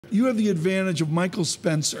You have the advantage of Michael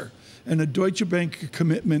Spencer and a Deutsche Bank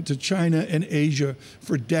commitment to China and Asia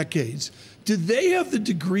for decades. Do they have the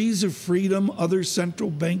degrees of freedom other central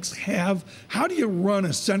banks have? How do you run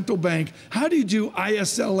a central bank? How do you do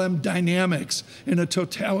ISLM dynamics in a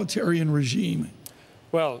totalitarian regime?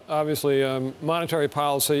 Well, obviously, monetary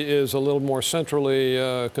policy is a little more centrally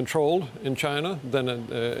controlled in China than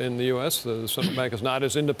in the U.S. The central bank is not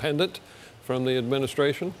as independent from the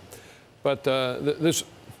administration. But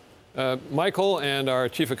Michael and our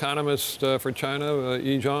chief economist for China,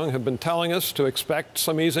 Yi Zhang, have been telling us to expect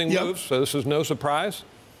some easing moves. So this is no surprise.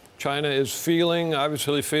 China is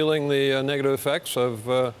obviously feeling the negative effects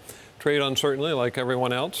of trade uncertainty like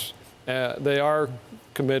everyone else. They are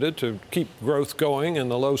committed to keep growth going in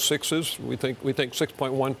the low sixes. We think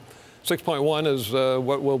 6.1 is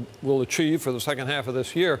what we'll achieve for the second half of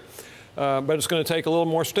this year. But it's going to take a little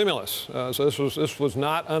more stimulus. So this was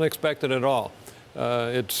not unexpected at all.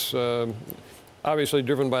 It's obviously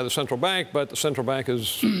driven by the central bank, but the central bank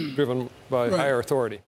is driven by higher authority.